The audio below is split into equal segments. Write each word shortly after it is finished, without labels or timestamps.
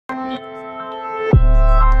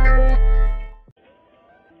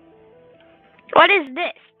What is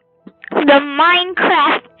this? The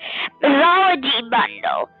Minecraft Mythology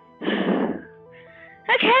Bundle. Okay,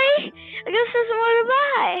 I guess there's more to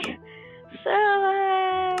buy. So,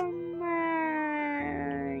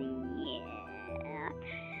 yeah.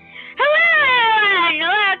 Hello,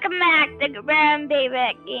 welcome back to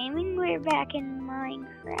broNpayback Gaming. We're back in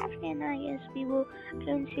Minecraft, and I guess we will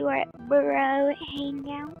go into our bro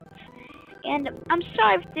hangouts. And I'm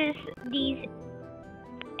sorry if these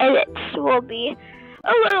edits will be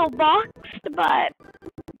a little boxed, but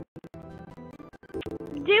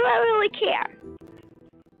do I really care?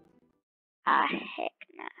 Heck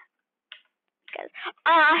nah. Because,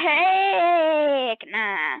 heck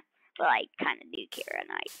nah. Well, I kind of do care,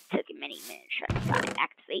 and I took many minutes trying to find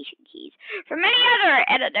activation keys for many other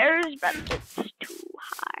editors, but it's too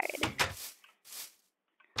hard.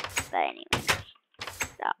 But anyways,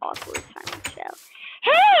 that awkward fun show.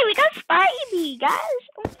 Hey, we got Spidey, guys!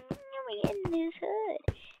 Oh, we're getting his hood.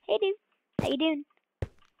 Hey, dude. How you doing?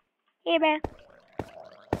 Hey, bro.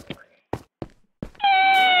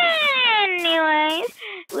 Anyways,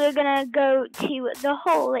 we're gonna go to the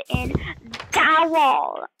hole in the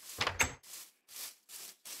wall.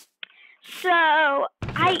 So,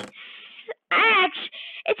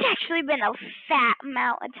 it's actually been a fat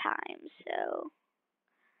amount of time, so,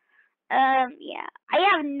 yeah. I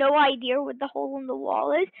have no idea what the hole in the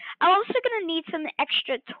wall is. I'm also gonna need some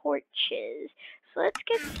extra torches. So let's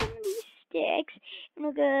get some of these sticks, and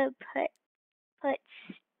we're gonna put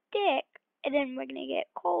stick, and then we're gonna get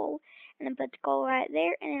coal, and then put the coal right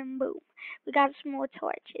there, and then boom. We got some more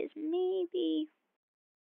torches. Maybe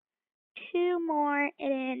 2 more,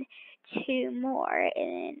 and then 2 more, and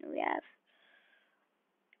then we have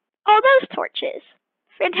all those torches.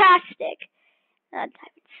 Fantastic. Diamond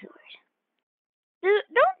sword.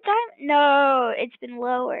 Don't diamond. No, it's been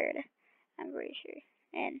lowered. I'm pretty sure.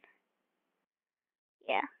 And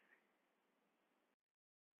yeah,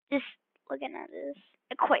 just looking at this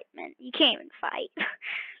equipment, you can't even fight.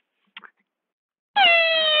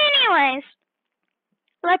 Anyways,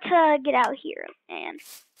 let's get out here and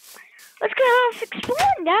let's go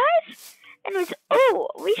exploring, guys. Anyways, oh,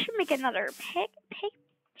 we should make another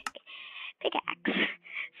pickaxe.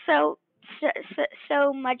 So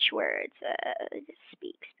much words.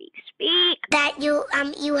 Speak. That you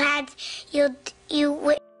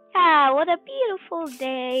Ah, what a beautiful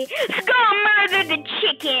day. Go murder the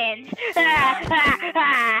chickens.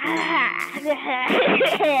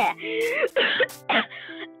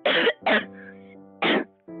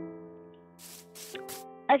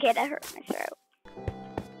 Okay, that hurt my throat.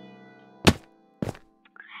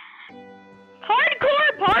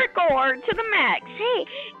 Parkour to the max. Hey,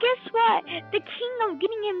 guess what? The king of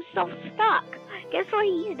getting himself stuck. Guess what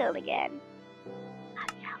he's done again? I'm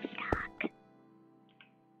so stuck.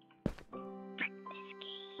 Frick this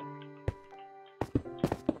game.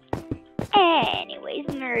 Anyways,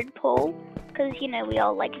 nerd pull. Because, you know, we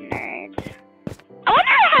all like nerds. I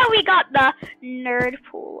wonder how we got the nerd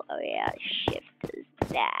pull. Oh, yeah, shift is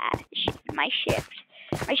that. My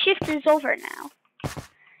shift is over now.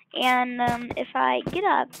 And if I get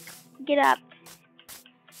up.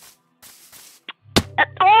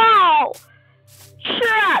 Oh,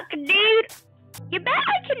 truck, dude! You bet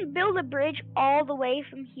I can build a bridge all the way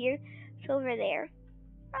from here to over there.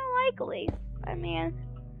 Unlikely. I mean,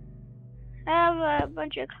 I have a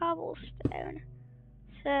bunch of cobblestone,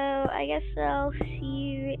 so I guess I'll see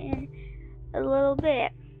you in a little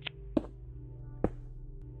bit.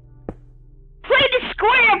 Play the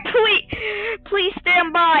square, please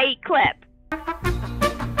stand by, clip.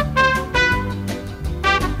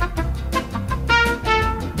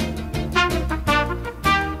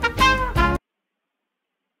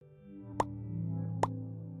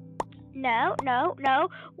 No,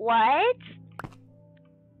 what?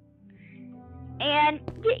 And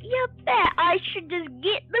you bet I should just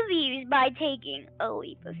get the views by taking a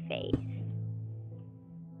leap of faith.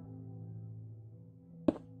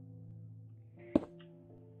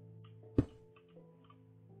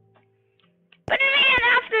 But man,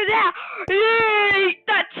 after that, yeet,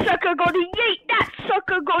 that sucker gonna yeet, that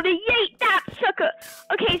sucker gonna yeet, that sucker.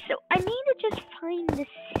 Okay, so I need to just find the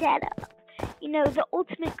setup. You know, the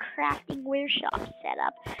ultimate crafting workshop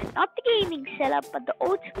setup. Not the gaming setup, but the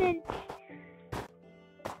ultimate...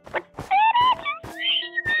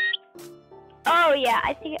 Oh yeah,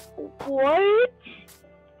 I think... What?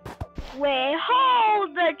 Wait,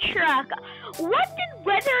 hold the truck. What did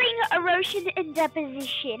weathering, erosion, and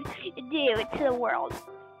deposition do to the world?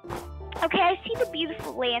 Okay, I see the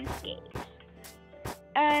beautiful landscapes.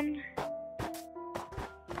 And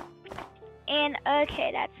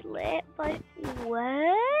okay, that's lit, but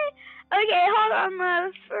what? Okay, hold on.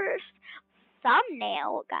 The first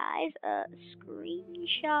thumbnail, guys.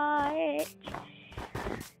 Screenshot.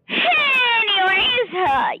 Anyways,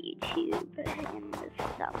 YouTube, in the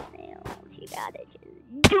thumbnails, you gotta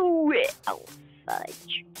just do it. Oh,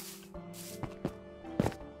 fudge.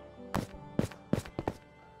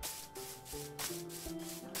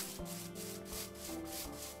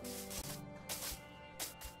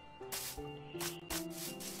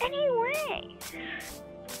 Anyway,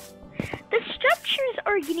 the structures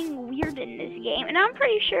are getting weird in this game, and I'm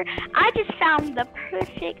pretty sure I just found the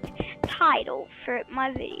perfect title for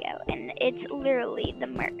my video, and it's literally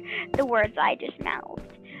the words I just mouthed.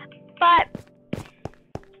 But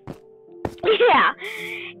yeah.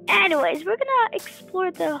 Anyways, we're gonna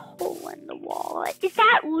explore the hole in the wall. Is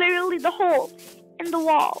that literally the hole in the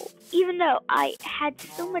wall? Even though I had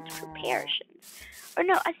so much preparation. Or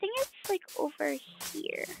no, I think it's like over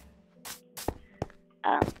here.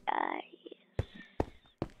 Yes.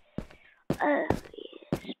 Oh, yes,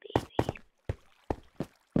 baby.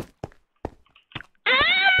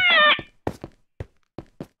 Ah!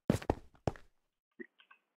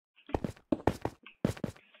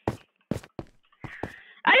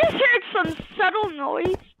 I just heard some subtle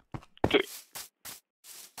noise. It's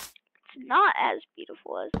not as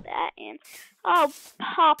beautiful as that, and I'll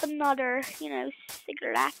pop another,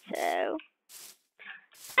 cigarette. Oh,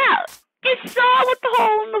 it's all what the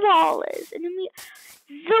hole in the wall is. And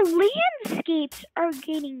the landscapes are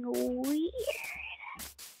getting weird.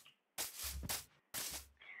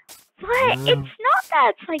 But it's not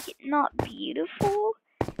that it's like not beautiful.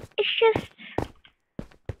 It's just,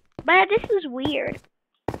 but this is weird.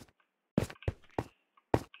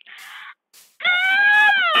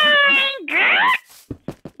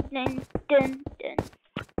 Dun dun dun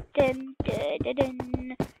dun dun dun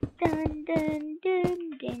dun dun dun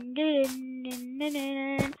dun dun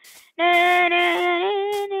dun.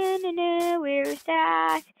 Where's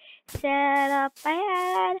that? Set up my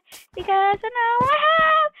head because I know I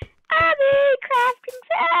have a big crafting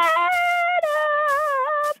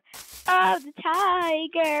setup of the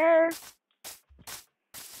tiger.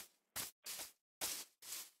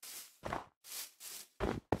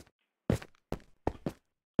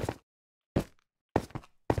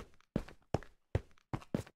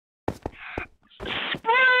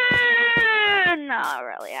 Sprint! Not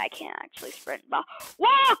really, I can't actually sprint, but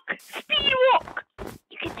walk! Speed walk!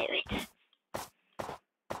 You can do it.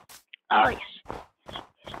 Oh, yes.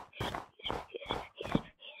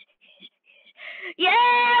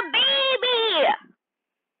 Yeah, baby!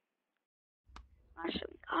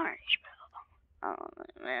 Awesome orange, bro. Oh,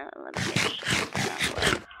 man, let me get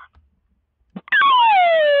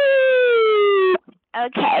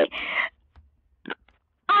okay.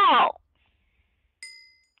 Oh.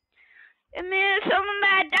 And then something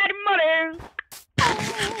about daddy mother.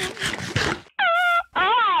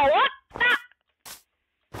 Oh, what the?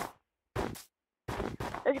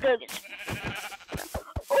 Let's go get some.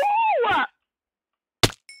 Ooh!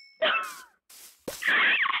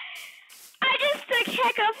 I just took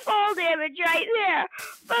heck of fall damage right there.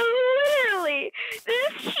 But literally,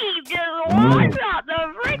 this sheep just walks out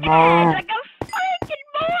the freaking edge like a freaking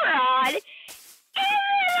moron. And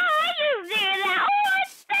then I just did that. What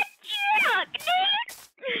the jerk,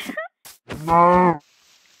 dude? No.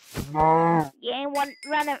 You ain't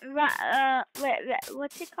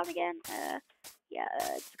what's it called again? Yeah,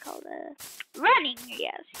 it's called, running.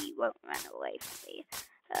 Yes, he won't run away from me,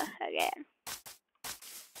 again.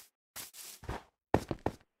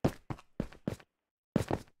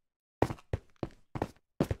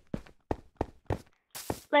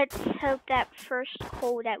 Let's hope that first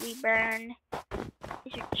coal that we burn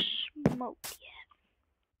isn't smoked yet.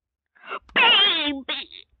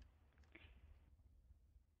 Baby!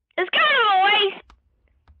 It's kind of a waste.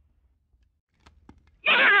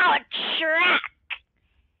 Now a track.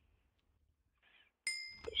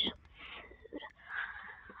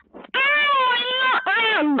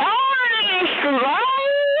 I'm born slow.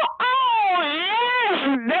 Oh, yes,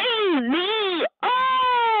 baby.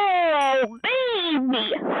 Oh, baby.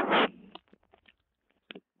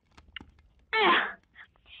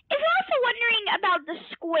 If you're also wondering about the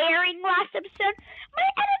squaring last episode, my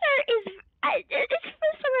editor is, it's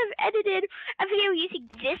first time I've edited a video using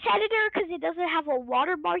this editor because it doesn't have a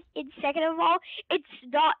watermark, and second of all, it's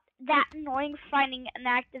not that annoying finding an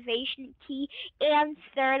activation key, and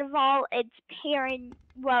third of all, it's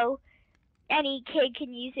any kid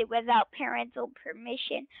can use it without parental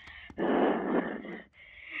permission.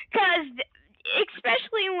 Because,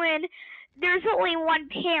 especially when there's only one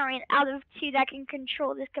parent out of two that can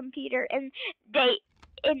control this computer, and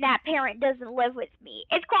and that parent doesn't live with me.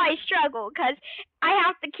 It's quite a struggle because I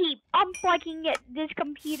have to keep unplugging this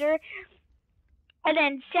computer and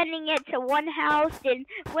then sending it to one house. And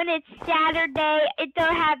when it's Saturday, it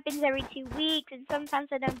happens every 2 weeks, and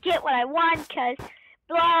sometimes I don't get what I want because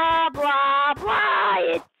blah blah blah.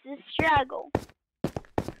 It's a struggle.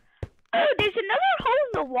 Oh, there's another hole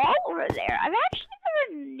in the wall over there. I've actually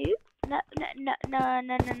never knew. No.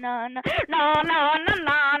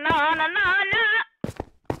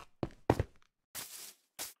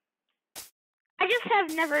 I just have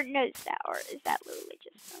never noticed that, or is that literally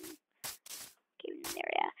just some given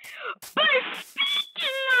area? But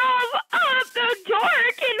speaking of the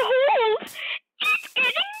dark and holes, it's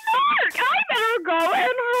getting dark. I better go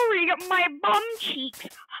and hurry my bum cheeks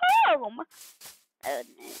home. Oh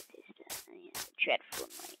no, this dreadful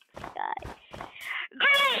night sky.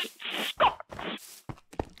 Great Scott!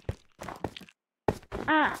 Oh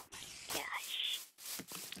my gosh.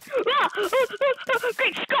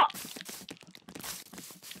 Great Scott!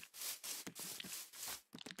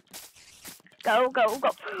 Go.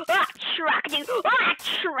 Truck dude!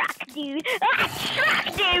 Truck dude! Truck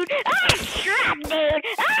dude! Truck dude!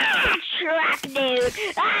 Truck dude!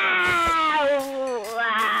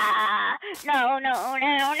 No.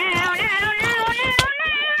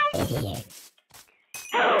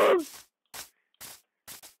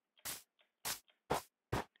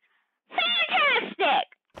 Fantastic!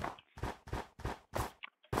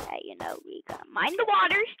 You know, we gotta mind the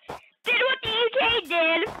waters. Did what the UK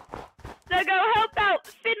did. So go help out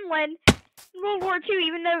Finland in World War II,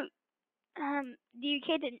 even though the UK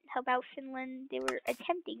didn't help out Finland. They were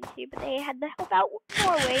attempting to, but they had to help out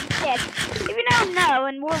Norway instead. Even though no,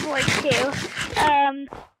 in World War II,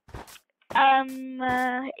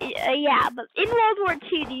 yeah, but in World War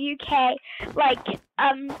II, the UK,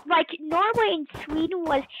 like Norway and Sweden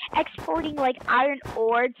was exporting like iron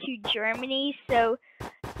ore to Germany. So,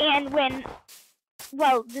 and when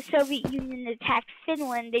the Soviet Union attacked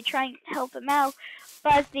Finland, they tried to help them out,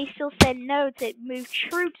 but they still said no to move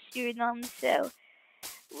troops to them. So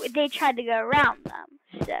they tried to go around them.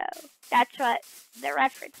 So that's what the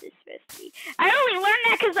reference is supposed to be. I only learned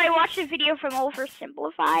that because I watched a video from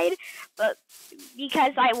Oversimplified, but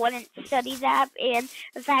because I wouldn't study that, and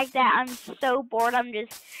the fact that I'm so bored, I'm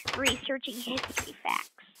just researching history facts.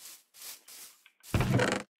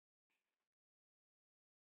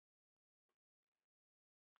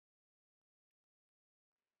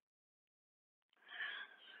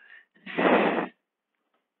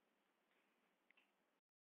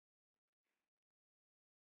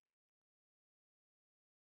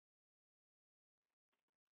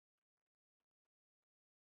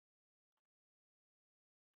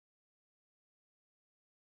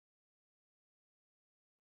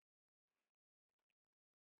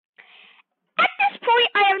 At this point,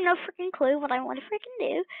 I have no freaking clue what I want to freaking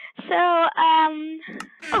do. So,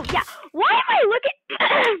 oh yeah, why am I looking?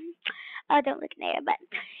 Don't look at that button.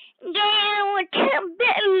 Yeah,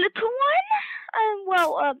 a little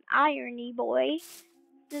one. Irony boy.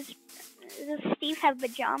 Does Steve have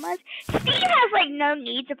pajamas? Steve has like no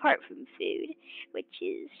needs apart from food, which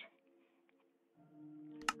is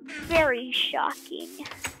very shocking.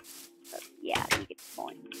 But yeah, you get the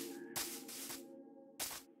point.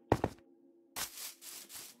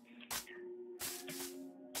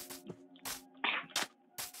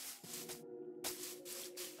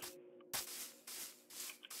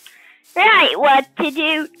 Right, what to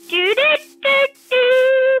do?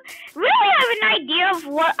 Really have an idea of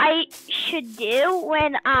what I should do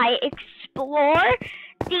when I explore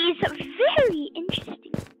these very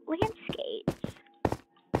interesting landscapes.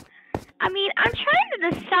 I mean, I'm trying to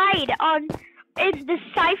decide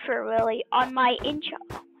decipher really on my intro.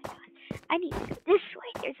 Oh my god, I need to go this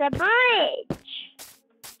way. There's a bridge.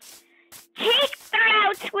 Take the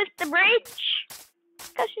route with the bridge.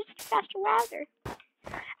 That's just faster, louder.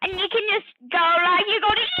 And you can just go like you're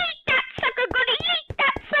gonna eat that sucker, gonna eat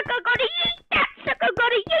that sucker, gonna eat that sucker,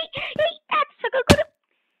 gonna eat that sucker,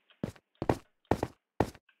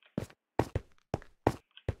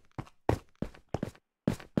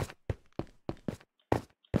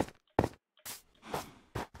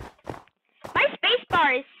 My spacebar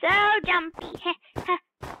is so jumpy.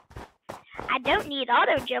 I don't need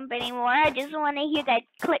auto jump anymore. I just want to hear that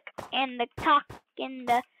click and the talk and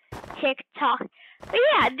the tick tock. But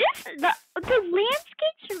yeah, the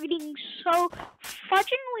landscapes are getting so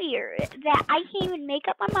fudging weird that I can't even make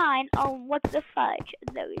up my mind on what the fudge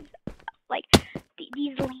those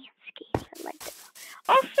these landscapes are like.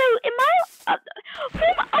 Also,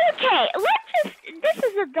 okay, this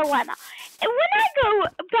is a dilemma. And when I go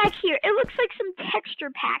back here, it looks like some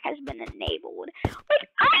texture pack has been enabled. Like,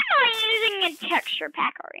 I'm not using a texture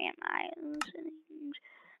pack, or am I?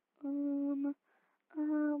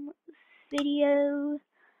 Video,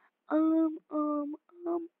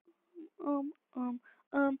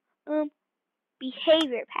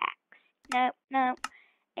 behavior packs. No,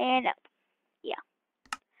 and yeah,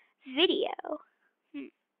 video.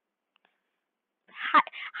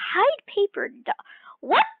 Hide paper.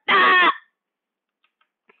 What the?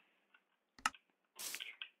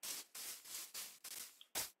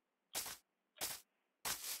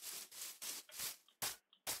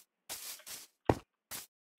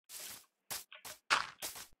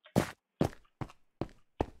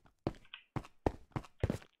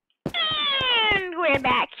 And we're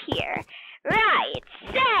back here. Right,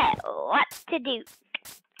 so what to do?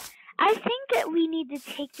 I think that we need to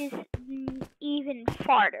take this even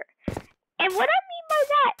farther. And what I mean by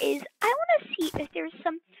that is, I want to see if there's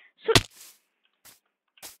some. So,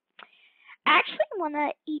 I actually want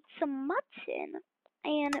to eat some mutton,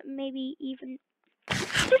 and maybe even.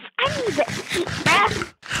 I need to eat that.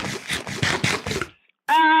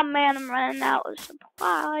 Oh man, I'm running out of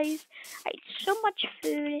supplies. I ate so much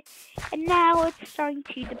food, and now it's starting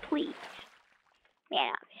to deplete.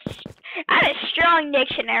 Man, I have a strong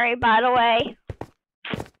dictionary, by the way.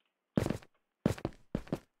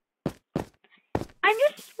 I'm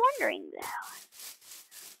just wondering, though,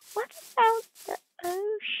 what about the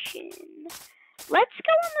ocean? Let's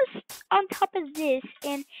go on top of this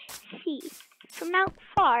and see from out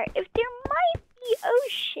far if there might be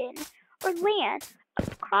ocean or land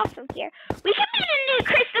across from here. We could be the new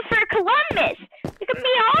Christopher Columbus. We could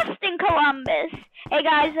be Austin Columbus. Hey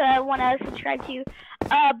guys, wanna subscribe to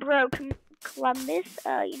broColumbus?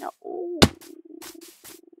 Ooh.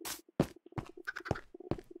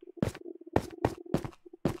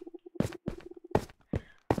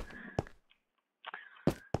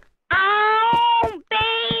 Oh,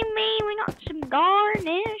 baby, we got some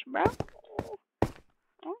garnish, bro.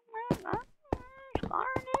 Oh my gosh,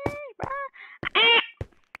 garnish, bro.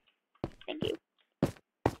 Thank you.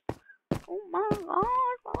 Oh my gosh,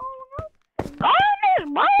 garnish,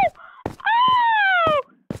 bro.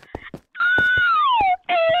 Oh,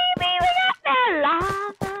 baby, we got that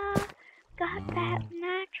lava. Got that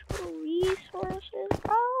natural resources,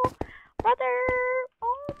 bro. Brother,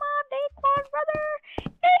 oh my Daquan, brother.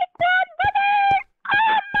 Daquan, brother.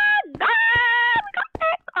 Oh my God, we got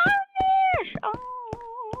that garnish. Oh,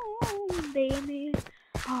 baby.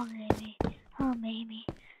 Oh, baby. Oh, baby.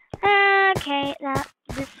 Okay,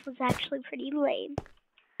 this was actually pretty lame.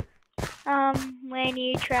 When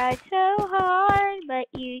you try so hard, but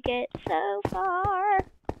you get so far.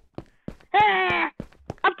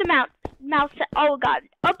 Up the mouse. Oh God,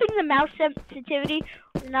 upping the mouse sensitivity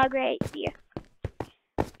was not a great idea.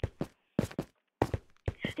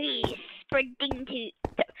 He's sprinting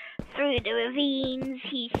through the ravines.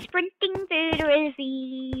 He's sprinting through the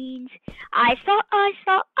ravines. I saw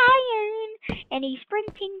iron, and he's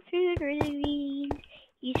sprinting through the ravines.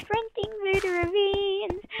 He's sprinting through the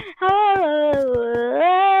ravines. Oh,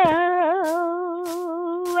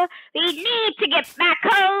 we need to get back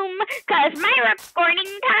home, 'cause my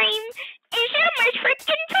recording time is almost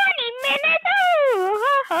freaking 20 minutes.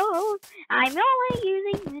 Oh, I'm only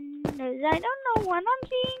using Windows. I don't know what I'm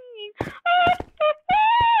seeing.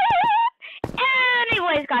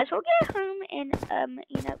 Anyways, guys, we'll get home and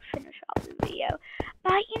finish off the video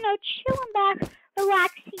by chilling back,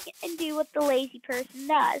 relaxing, and do what the lazy person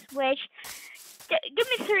does. Which, give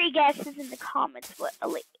me 3 guesses in the comments what a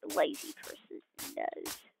lazy person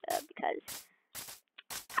does, because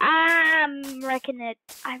I reckon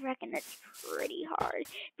it's pretty hard,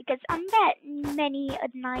 because I bet many a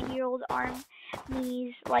 9-year-old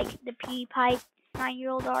armies, like the PewDiePie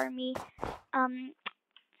 9-year-old army,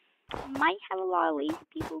 might have a lot of lazy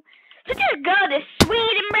people. So just go to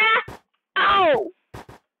Sweden, bruh. Oh.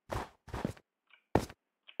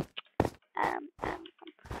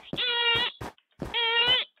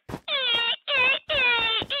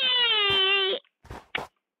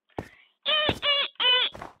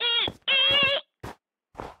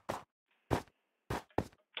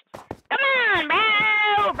 Come on,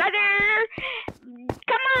 brother.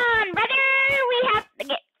 Come on, brother. We have to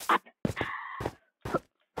get up.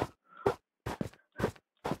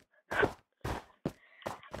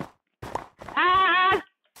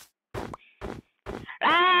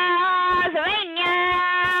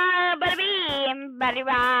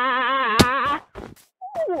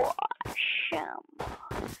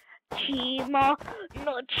 Chima,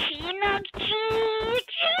 no china,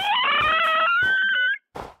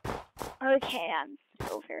 Okay, I'm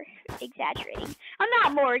so very exaggerating. I'm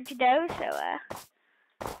not bored though, so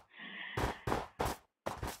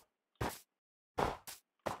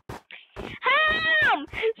Ham!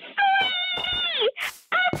 Sorry!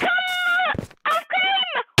 I've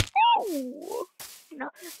come! Oh! No.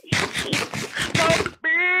 The beef! The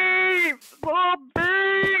beef! The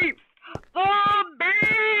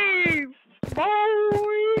beef! Boy!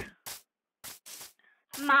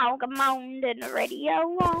 Come on, the radio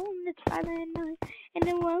on. It's Friday night, and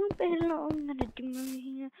it won't be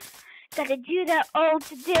long. Gotta do that all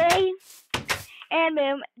today. And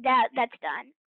boom, that's done.